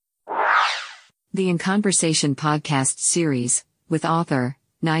The In Conversation podcast series, with author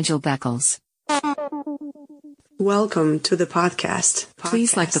Nigel Beckles. Welcome to the podcast.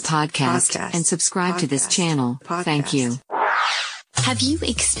 Please like the podcast and subscribe to this channel. Thank you. Have you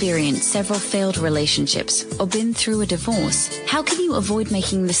experienced several failed relationships or been through a divorce? How can you avoid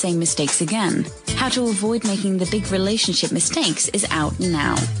making the same mistakes again? How to avoid making the big relationship mistakes is out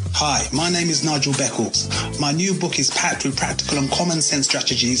now. Hi, my name is Nigel Beckles. My new book is packed with practical and common sense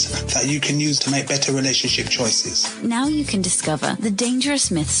strategies that you can use to make better relationship choices. Now you can discover the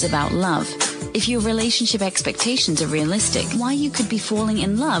dangerous myths about love. If your relationship expectations are realistic, why you could be falling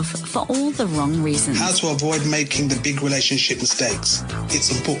in love for all the wrong reasons. How to avoid making the big relationship mistakes.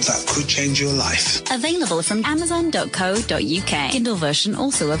 It's a book that could change your life. Available from Amazon.co.uk. Kindle version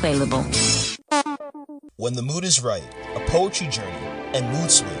also available. When the Mood is Right, A Poetry Journey and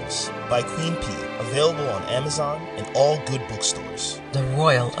Mood Swings by Queen P. Available on Amazon and all good bookstores. The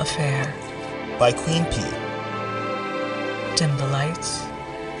Royal Affair by Queen P. Dim the lights,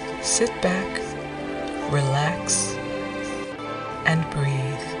 sit back, relax, and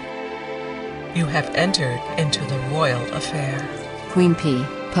breathe. You have entered into the Royal Affair. Queen P.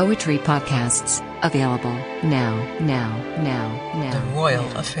 Poetry podcasts. Available now. The Royal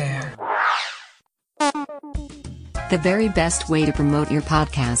Affair. The very best way to promote your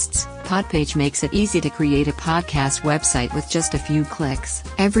podcasts. Podpage makes it easy to create a podcast website with just a few clicks.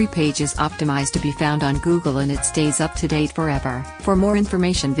 Every page is optimized to be found on Google and it stays up to date forever. For more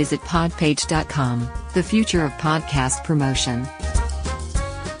information, visit podpage.com. The future of podcast promotion.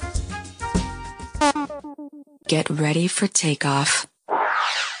 Get ready for takeoff.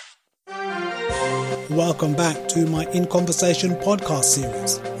 Welcome back to my In Conversation podcast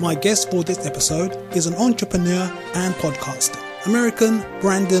series. My guest for this episode is an entrepreneur and podcaster, American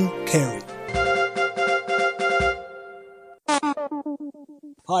Brandon Carey.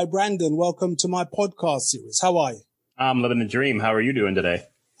 Hi Brandon, welcome to my podcast series. How are you? I'm living the dream. How are you doing today?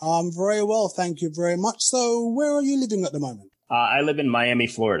 I'm very well, thank you very much. So where are you living at the moment? I live in Miami,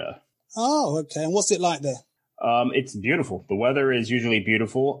 Florida. Oh, okay. And what's it like there? It's beautiful. The weather is usually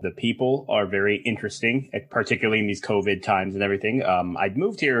beautiful. The people are very interesting, particularly in these COVID times and everything. I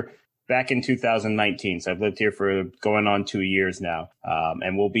moved here back in 2019, so I've lived here for going on 2 years now.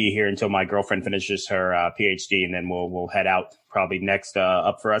 And we'll be here until my girlfriend finishes her PhD, and then we'll head out. Probably next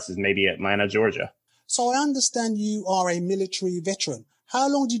up for us is maybe Atlanta, Georgia. So I understand you are a military veteran. How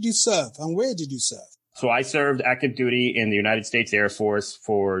long did you serve and where did you serve? So I served active duty in the United States Air Force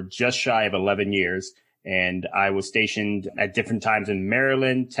for just shy of 11 years. And I was stationed at different times in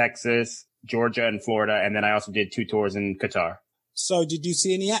Maryland, Texas, Georgia, and Florida. And then I also did 2 tours in Qatar. So did you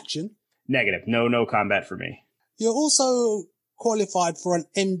see any action? Negative. No combat for me. You're also qualified for an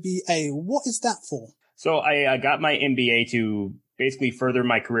MBA. What is that for? So I got my MBA to basically further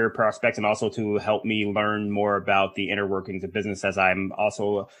my career prospects and also to help me learn more about the inner workings of business, as I'm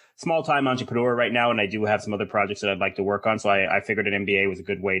also a small-time entrepreneur right now, and I do have some other projects that I'd like to work on. So I figured an MBA was a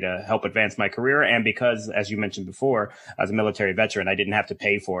good way to help advance my career. And because, as you mentioned before, as a military veteran, I didn't have to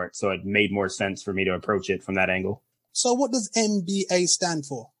pay for it. So it made more sense for me to approach it from that angle. So what does MBA stand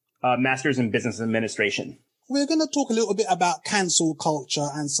for? Masters in Business Administration. We're going to talk a little bit about cancel culture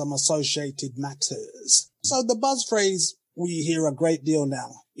and some associated matters. So the buzz phrase we hear a great deal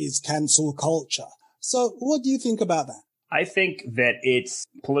now is cancel culture. So what do you think about that? I think that it's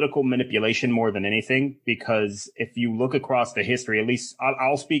political manipulation more than anything, because if you look across the history, at least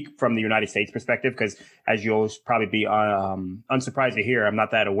I'll speak from the United States perspective, because as you'll probably be unsurprised to hear, I'm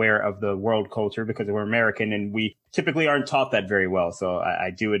not that aware of the world culture because we're American and we typically aren't taught that very well. So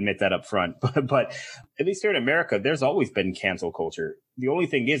I do admit that up front. But at least here in America, there's always been cancel culture. The only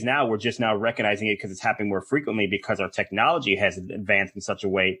thing is now we're just now recognizing it because it's happening more frequently because our technology has advanced in such a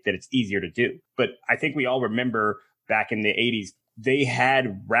way that it's easier to do. But I think we all remember back in the 80s, they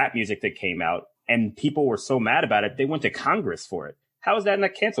had rap music that came out and people were so mad about it, they went to Congress for it. How is that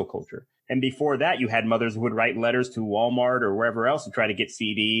not cancel culture? And before that, you had mothers who would write letters to Walmart or wherever else to try to get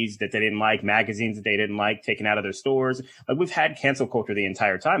CDs that they didn't like, magazines that they didn't like, taken out of their stores. Like, we've had cancel culture the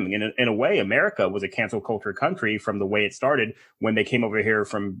entire time. In a way, America was a cancel culture country from the way it started when they came over here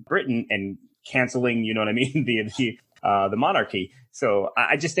from Britain and canceling, you know what I mean, the monarchy. So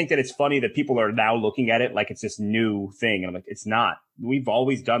I just think that it's funny that people are now looking at it like it's this new thing. And I'm like, it's not. We've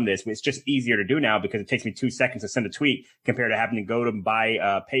always done this. It's just easier to do now because it takes me 2 seconds to send a tweet compared to having to go to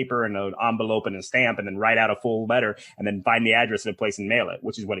buy paper and an envelope and a stamp and then write out a full letter and then find the address of the place and mail it,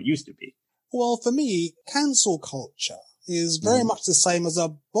 which is what it used to be. Well, for me, cancel culture is very much the same as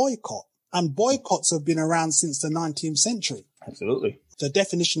a boycott. And boycotts have been around since the 19th century. Absolutely. The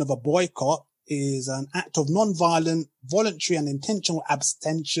definition of a boycott is an act of non-violent, voluntary and intentional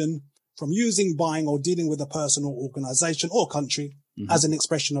abstention from using, buying, or dealing with a person or organization or country as an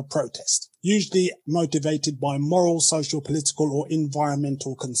expression of protest, usually motivated by moral, social, political, or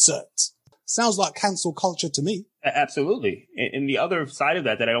environmental concerns. Sounds like cancel culture to me. Absolutely. And the other side of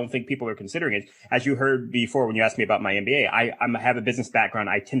that I don't think people are considering is, as you heard before when you asked me about my MBA, I have a business background.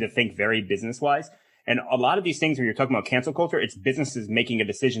 I tend to think very business-wise. And a lot of these things where you're talking about cancel culture, it's businesses making a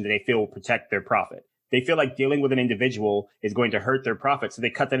decision that they feel will protect their profit. They feel like dealing with an individual is going to hurt their profit, so they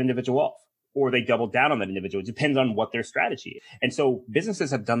cut that individual off, or they double down on that individual. It depends on what their strategy is. And so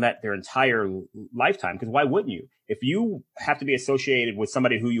businesses have done that their entire lifetime, because why wouldn't you? If you have to be associated with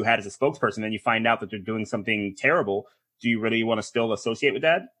somebody who you had as a spokesperson, then you find out that they're doing something terrible, do you really want to still associate with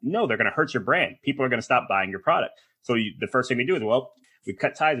that? No, they're going to hurt your brand. People are going to stop buying your product. So the first thing we do is, well, we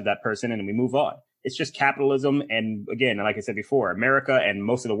cut ties with that person and we move on. It's just capitalism. And again, like I said before, America and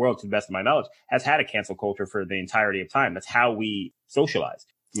most of the world, to the best of my knowledge, has had a cancel culture for the entirety of time. That's how we socialize.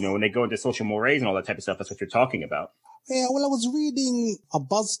 You know, when they go into social mores and all that type of stuff, that's what you're talking about. Yeah, well, I was reading a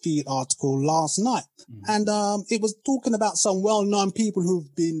BuzzFeed article last night, and it was talking about some well-known people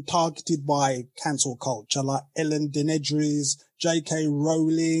who've been targeted by cancel culture, like Ellen DeGeneres, J.K.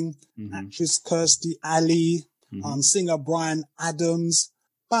 Rowling, actress Kirstie Alley, singer Bryan Adams.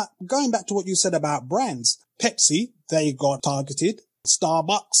 But going back to what you said about brands, Pepsi, they got targeted,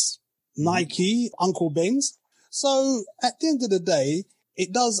 Starbucks, Nike, Uncle Ben's. So at the end of the day,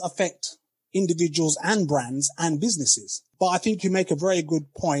 it does affect individuals and brands and businesses. But I think you make a very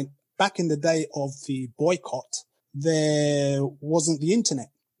good point. Back in the day of the boycott, there wasn't the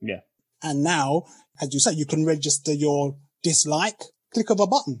internet. Yeah. And now, as you say, you can register your dislike, click of a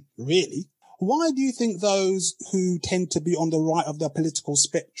button, really. Why do you think those who tend to be on the right of the political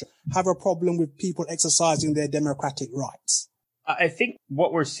spectrum have a problem with people exercising their democratic rights? I think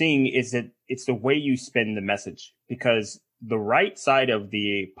what we're seeing is that it's the way you spin the message, because the right side of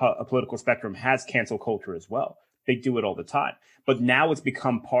the political spectrum has cancel culture as well. They do it all the time. But now it's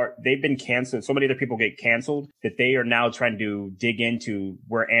become they've been canceled. So many other people get canceled that they are now trying to dig into,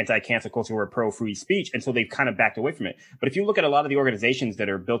 we're anti-cancel culture, we're pro-free speech. And so they've kind of backed away from it. But if you look at a lot of the organizations that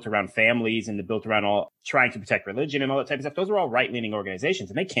are built around families and they're built around all trying to protect religion and all that type of stuff, those are all right-leaning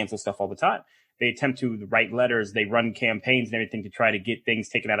organizations and they cancel stuff all the time. They attempt to write letters, they run campaigns and everything to try to get things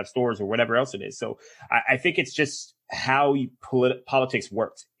taken out of stores or whatever else it is. So I think it's just how politics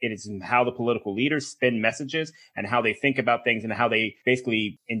works. It is how the political leaders spin messages and how they think about things and how they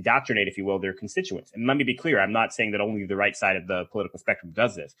basically indoctrinate, if you will, their constituents. And let me be clear, I'm not saying that only the right side of the political spectrum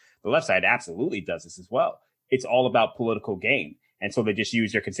does this. The left side absolutely does this as well. It's all about political gain. And so they just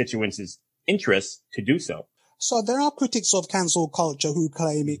use their constituents' interests to do so. So there are critics of cancel culture who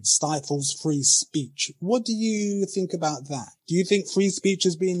claim it stifles free speech. What do you think about that? Do you think free speech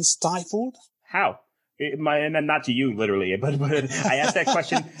is being stifled? How? And not to you literally, but I ask that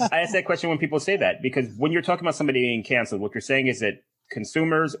question. I ask that question when people say that, because when you're talking about somebody being canceled, what you're saying is that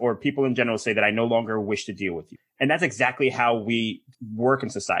consumers or people in general say that I no longer wish to deal with you. And that's exactly how we work in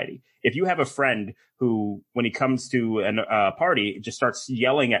society. If you have a friend who, when he comes to a party, just starts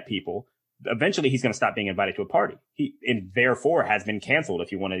yelling at people, eventually he's going to stop being invited to a party. And therefore has been canceled,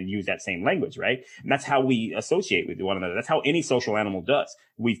 if you want to use that same language, right? And that's how we associate with one another. That's how any social animal does.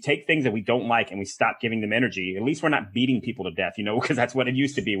 We take things that we don't like and we stop giving them energy. At least we're not beating people to death, because that's what it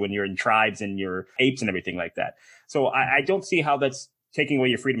used to be when you're in tribes and you're apes and everything like that. So I don't see how that's taking away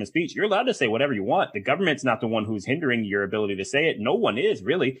your freedom of speech. You're allowed to say whatever you want. The government's not the one who's hindering your ability to say it. No one is,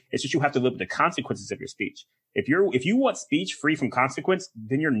 really. It's just you have to live with the consequences of your speech. If you want speech free from consequence,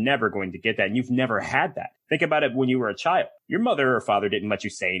 then you're never going to get that. And you've never had that. Think about it when you were a child. Your mother or father didn't let you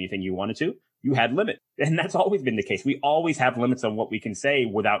say anything you wanted to. You had limits. And that's always been the case. We always have limits on what we can say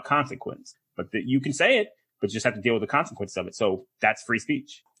without consequence. But you can say it, but you just have to deal with the consequences of it. So that's free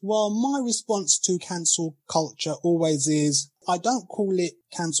speech. Well, my response to cancel culture always is, I don't call it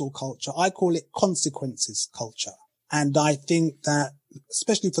cancel culture. I call it consequences culture. And I think that,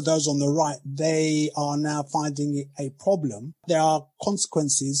 especially for those on the right, they are now finding it a problem. There are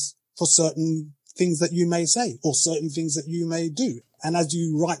consequences for certain things that you may say or certain things that you may do. And as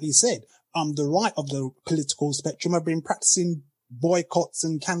you rightly said, the right of the political spectrum have been practicing boycotts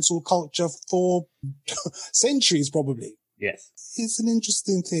and cancel culture for centuries, probably. Yes. It's an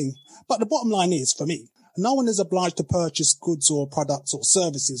interesting thing. But the bottom line is, for me, no one is obliged to purchase goods or products or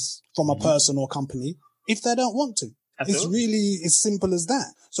services from a person or company if they don't want to. Absolutely. It's really as simple as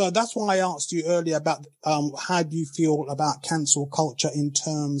that. So that's why I asked you earlier about how do you feel about cancel culture in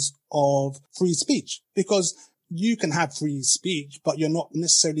terms of free speech? Because you can have free speech, but you're not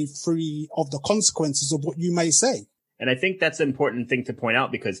necessarily free of the consequences of what you may say. And I think that's an important thing to point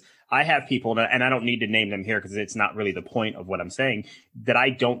out, because I have people, and I don't need to name them here because it's not really the point of what I'm saying, that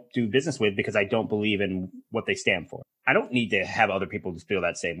I don't do business with because I don't believe in what they stand for. I don't need to have other people just feel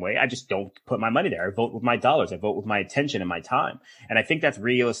that same way. I just don't put my money there. I vote with my dollars. I vote with my attention and my time. And I think that's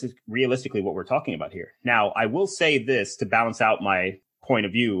realistically what we're talking about here. Now, I will say this to balance out my point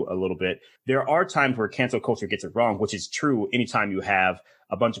of view a little bit. There are times where cancel culture gets it wrong, which is true anytime you have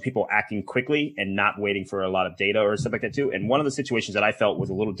a bunch of people acting quickly and not waiting for a lot of data or stuff like that too. And one of the situations that I felt was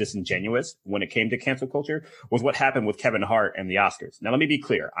a little disingenuous when it came to cancel culture was what happened with Kevin Hart and the Oscars. Now, let me be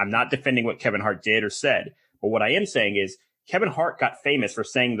clear. I'm not defending what Kevin Hart did or said, but what I am saying is Kevin Hart got famous for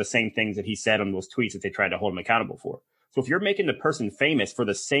saying the same things that he said on those tweets that they tried to hold him accountable for. So if you're making the person famous for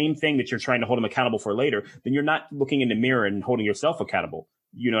the same thing that you're trying to hold them accountable for later, then you're not looking in the mirror and holding yourself accountable.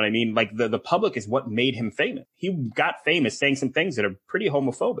 You know what I mean? Like the public is what made him famous. He got famous saying some things that are pretty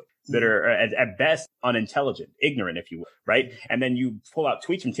homophobic, that are at best unintelligent, ignorant, if you will, right? And then you pull out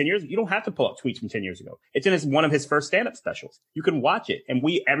tweets from 10 years. You don't have to pull out tweets from 10 years ago. It's in one of his first stand-up specials. You can watch it. And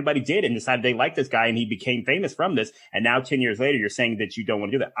everybody did and decided they liked this guy and he became famous from this. And now 10 years later, you're saying that you don't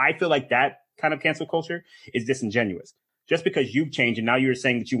want to do that. I feel like that kind of cancel culture is disingenuous. Just because you've changed and now you're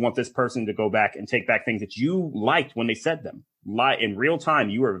saying that you want this person to go back and take back things that you liked when they said them. In real time,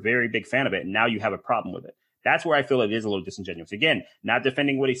 you were a very big fan of it, and now you have a problem with it. That's where I feel it is a little disingenuous. Again, not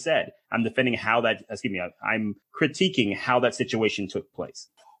defending what he said. I'm defending I'm critiquing how that situation took place.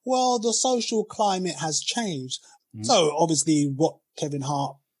 Well, the social climate has changed. Mm-hmm. So obviously what Kevin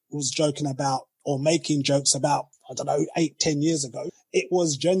Hart was joking about or making jokes about, 8-10 years ago, it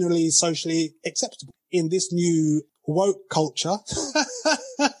was generally socially acceptable. In this new woke culture,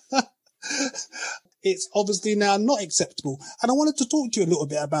 it's obviously now not acceptable. And I wanted to talk to you a little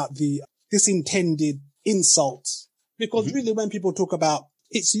bit about this intended insult, because really when people talk about,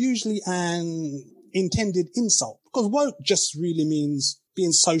 it's usually an intended insult, because woke just really means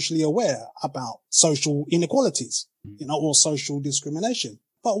being socially aware about social inequalities, or social discrimination.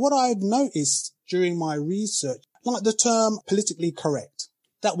 But what I've noticed during my research, like the term politically correct,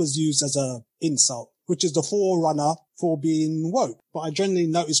 that was used as a insult, which is the forerunner for being woke. But I generally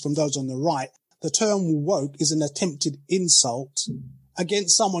notice from those on the right, the term woke is an attempted insult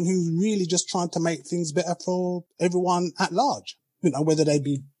against someone who's really just trying to make things better for everyone at large, whether they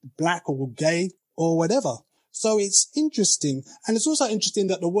be black or gay or whatever. So it's interesting. And it's also interesting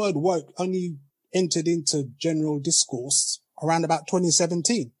that the word woke only entered into general discourse around about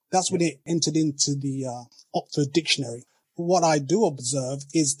 2017. That's when it entered into the Oxford Dictionary. What I do observe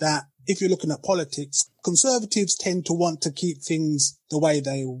is that if you're looking at politics, conservatives tend to want to keep things the way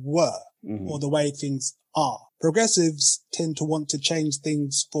they were. Mm-hmm. Or the way things are. Progressives tend to want to change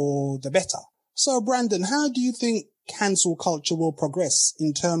things for the better. So, Brandon, how do you think cancel culture will progress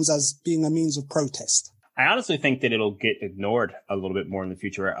in terms as being a means of protest? I honestly think that it'll get ignored a little bit more in the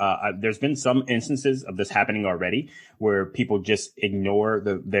future. There's been some instances of this happening already where people just ignore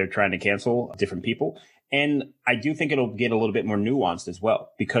they're trying to cancel different people. And I do think it'll get a little bit more nuanced as well,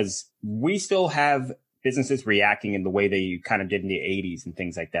 because we still have businesses reacting in the way they kind of did in the 80s and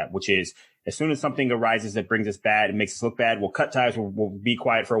things like that, which is as soon as something arises that brings us bad and makes us look bad, we'll cut ties, we'll be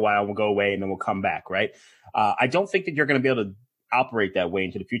quiet for a while, we'll go away, and then we'll come back, right? I don't think that you're going to be able to operate that way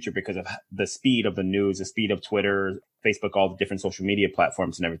into the future because of the speed of the news, the speed of Twitter, Facebook, all the different social media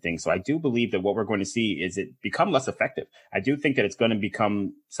platforms and everything. So I do believe that what we're going to see is it become less effective. I do think that it's going to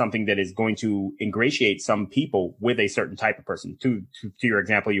become something that is going to ingratiate some people with a certain type of person. To your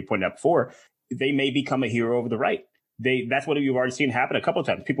example you pointed out before, they may become a hero of the right. That's what you've already seen happen a couple of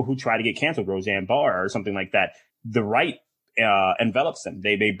times. People who try to get canceled, Roseanne Barr or something like that, the right envelops them.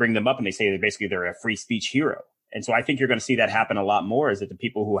 They bring them up and they say that basically they're a free speech hero. And so I think you're going to see that happen a lot more, is that the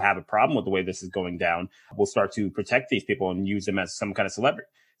people who have a problem with the way this is going down will start to protect these people and use them as some kind of celebrity.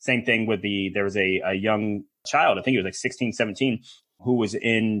 Same thing with there was a young child, I think he was like 16, 17, who was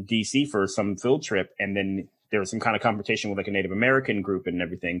in DC for some field trip. And then there was some kind of confrontation with like a Native American group and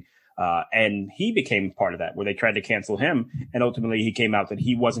everything. And he became part of that, where they tried to cancel him. And ultimately he came out that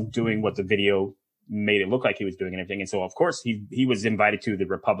he wasn't doing what the video made it look like he was doing and everything. And so, of course, he was invited to the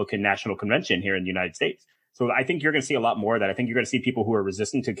Republican National Convention here in the United States. So I think you're going to see a lot more of that. I think you're going to see people who are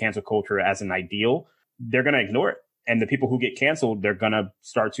resistant to cancel culture as an ideal. They're going to ignore it. And the people who get canceled, they're going to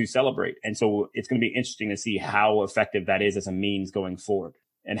start to celebrate. And so it's going to be interesting to see how effective that is as a means going forward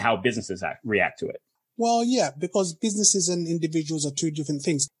and how businesses react to it. Well, yeah, because businesses and individuals are two different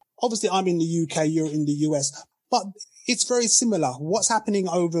things. Obviously, I'm in the UK, you're in the US, but it's very similar. What's happening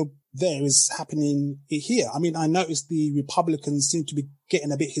over there is happening here. I mean, I noticed the Republicans seem to be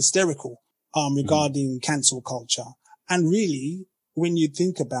getting a bit hysterical regarding cancel culture. And really, when you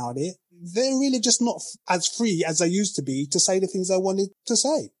think about it, they're really just not as free as they used to be to say the things they wanted to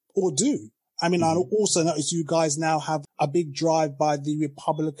say or do. I mean, I also notice you guys now have a big drive by the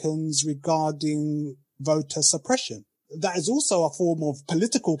Republicans regarding voter suppression. That is also a form of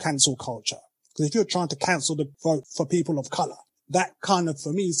political cancel culture. Because if you're trying to cancel the vote for people of color, that kind of,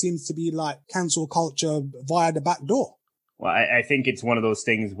 for me, seems to be like cancel culture via the back door. Well, I think it's one of those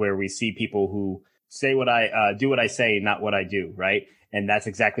things where we see people who say do what I say, not what I do, right? And that's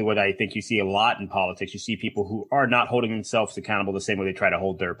exactly what I think you see a lot in politics. You see people who are not holding themselves accountable the same way they try to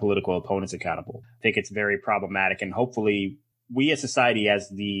hold their political opponents accountable. I think it's very problematic. And hopefully we as society, as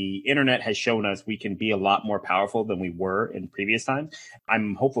the internet has shown us, we can be a lot more powerful than we were in previous times.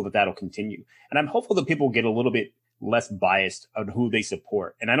 I'm hopeful that that'll continue. And I'm hopeful that people get a little bit less biased on who they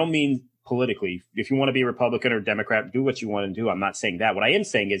support. And I don't mean politically. If you want to be a Republican or Democrat, do what you want to do. I'm not saying that. What I am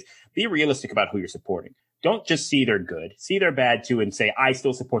saying is be realistic about who you're supporting. Don't just see they're good, see they're bad too, and say, I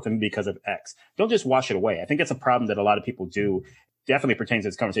still support them because of X. Don't just wash it away. I think that's a problem that a lot of people do. Definitely pertains to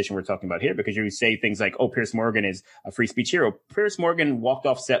this conversation we're talking about here, because you say things like, oh, Piers Morgan is a free speech hero. Piers Morgan walked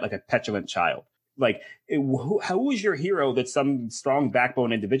off set like a petulant child. Like, who is your hero that's some strong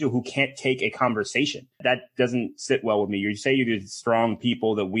backbone individual who can't take a conversation? That doesn't sit well with me. You say you're strong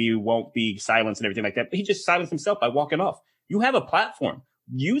people, that we won't be silenced and everything like that. But he just silenced himself by walking off. You have a platform.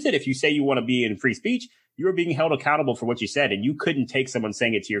 Use it if you say you want to be in free speech. You're being held accountable for what you said, and you couldn't take someone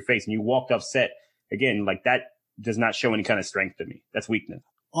saying it to your face and you walked off set. Again, like, that does not show any kind of strength to me. That's weakness.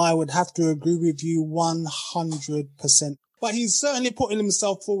 I would have to agree with you 100%. But he's certainly putting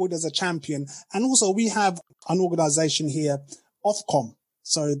himself forward as a champion. And also we have an organization here, Ofcom.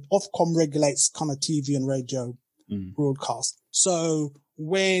 So Ofcom regulates kind of TV and radio broadcast. So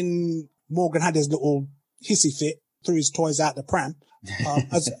when Morgan had his little hissy fit, threw his toys out the pram,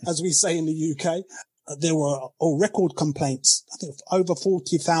 as we say in the UK, there were record complaints. I think over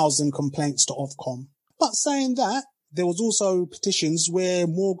 40,000 complaints to Ofcom. But saying that, there was also petitions where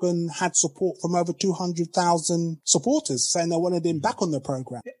Morgan had support from over 200,000 supporters saying they wanted him back on the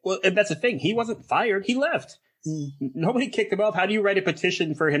program. Well, and that's the thing. He wasn't fired. He left. Nobody kicked him off. How do you write a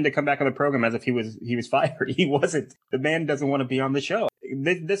petition for him to come back on the program as if he was fired? He wasn't. The man doesn't want to be on the show.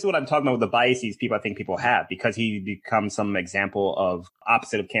 This is what I'm talking about with the biases I think people have, because he becomes some example of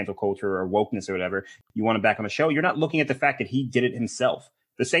opposite of cancel culture or wokeness or whatever. You want him back on the show. You're not looking at the fact that he did it himself.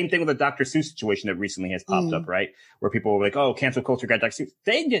 The same thing with the Dr. Seuss situation that recently has popped up, right? Where people were like, oh, cancel culture got Dr. Seuss.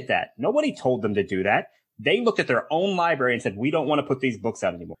 They did that. Nobody told them to do that. They looked at their own library and said, we don't want to put these books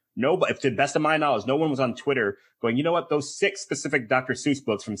out anymore. Nobody, to the best of my knowledge, no one was on Twitter going, you know what? Those 6 specific Dr. Seuss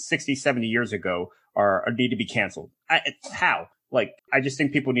books from 60, 70 years ago need to be canceled. How? Like, I just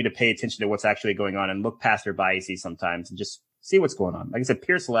think people need to pay attention to what's actually going on and look past their biases sometimes and just see what's going on. Like I said,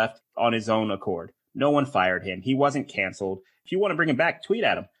 Pierce left on his own accord. No one fired him. He wasn't canceled. If you want to bring him back, tweet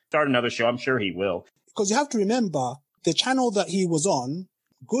at him. Start another show. I'm sure he will. Because you have to remember, the channel that he was on,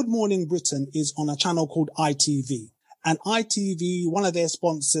 Good Morning Britain, is on a channel called ITV. And ITV, one of their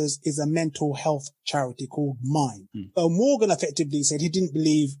sponsors is a mental health charity called Mind. So Morgan effectively said he didn't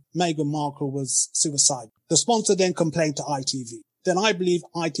believe Meghan Markle was suicidal. The sponsor then complained to ITV. Then I believe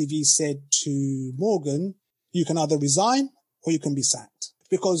ITV said to Morgan, you can either resign or you can be sacked.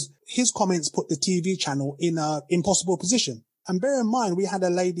 Because his comments put the TV channel in an impossible position. And bear in mind, we had a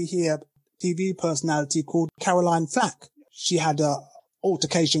lady here, TV personality called Caroline Flack. She had a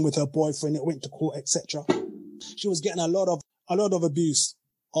altercation with her boyfriend. It went to court, etc. She was getting a lot of abuse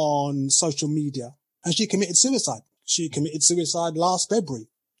on social media, and she committed suicide. She committed suicide last February,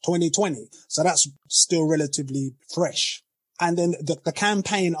 2020. So that's still relatively fresh. And then the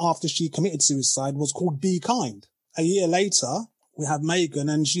campaign after she committed suicide was called Be Kind. A year later, we have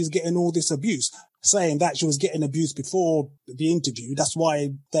Meghan, and she's getting all this abuse, saying that she was getting abused before the interview. That's why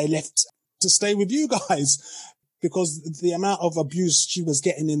they left to stay with you guys, because the amount of abuse she was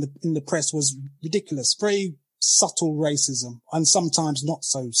getting in the press was ridiculous. Very subtle racism, and sometimes not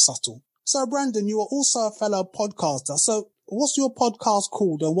so subtle. So Brandon, you are also a fellow podcaster. So what's your podcast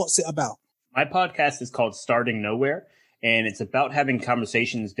called and what's it about? My podcast is called Starting Nowhere. And it's about having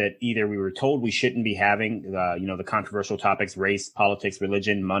conversations that either we were told we shouldn't be having, the controversial topics, race, politics,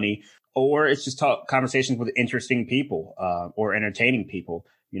 religion, money, or it's just conversations with interesting people, or entertaining people.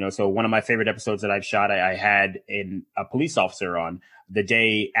 So one of my favorite episodes that I've shot, I had a police officer on the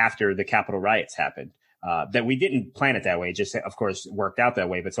day after the Capitol riots happened. That we didn't plan it that way. It just, of course, worked out that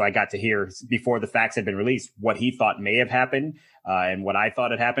way. But so I got to hear before the facts had been released what he thought may have happened, and what I thought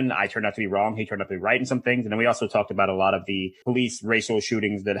had happened. I turned out to be wrong. He turned out to be right in some things. And then we also talked about a lot of the police racial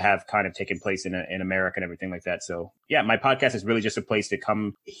shootings that have kind of taken place in America and everything like that. So yeah, my podcast is really just a place to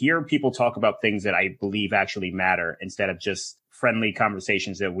come hear people talk about things that I believe actually matter instead of just friendly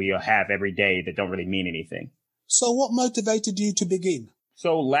conversations that we have every day that don't really mean anything. So what motivated you to begin?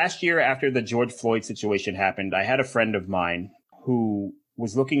 So last year, after the George Floyd situation happened, I had a friend of mine who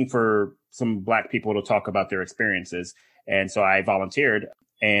was looking for some Black people to talk about their experiences. And so I volunteered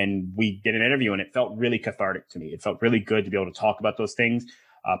and we did an interview, and it felt really cathartic to me. It felt really good to be able to talk about those things,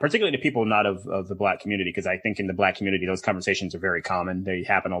 particularly to people not of the Black community, because I think in the Black community, those conversations are very common. They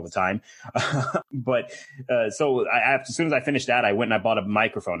happen all the time. But so as soon as I finished that, I went and I bought a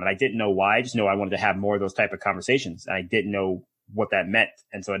microphone, and I didn't know why. I just know I wanted to have more of those type of conversations. And I didn't know what that meant.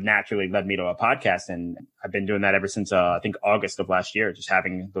 And so it naturally led me to a podcast. And I've been doing that ever since, I think August of last year, just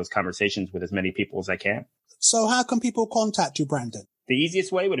having those conversations with as many people as I can. So how can people contact you, Brandon? The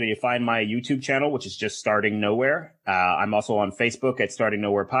easiest way would be to find my YouTube channel, which is just Starting Nowhere. I'm also on Facebook at Starting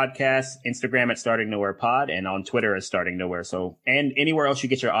Nowhere Podcast, Instagram at Starting Nowhere Pod, and on Twitter as Starting Nowhere. So, and anywhere else you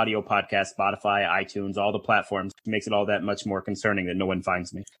get your audio podcast, Spotify, iTunes, all the platforms, makes it all that much more concerning that no one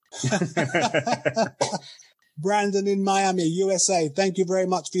finds me. Brandon in Miami, USA, thank you very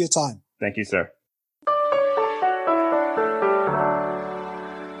much for your time. Thank you, sir.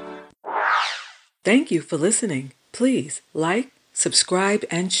 Thank you for listening. Please like, subscribe,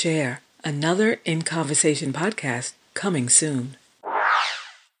 and share. Another In Conversation podcast coming soon.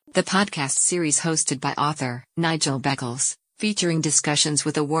 The podcast series hosted by author Nigel Beckles, featuring discussions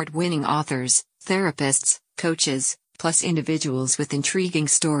with award-winning authors, therapists, coaches, plus individuals with intriguing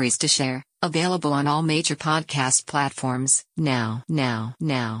stories to share. Available on all major podcast platforms now.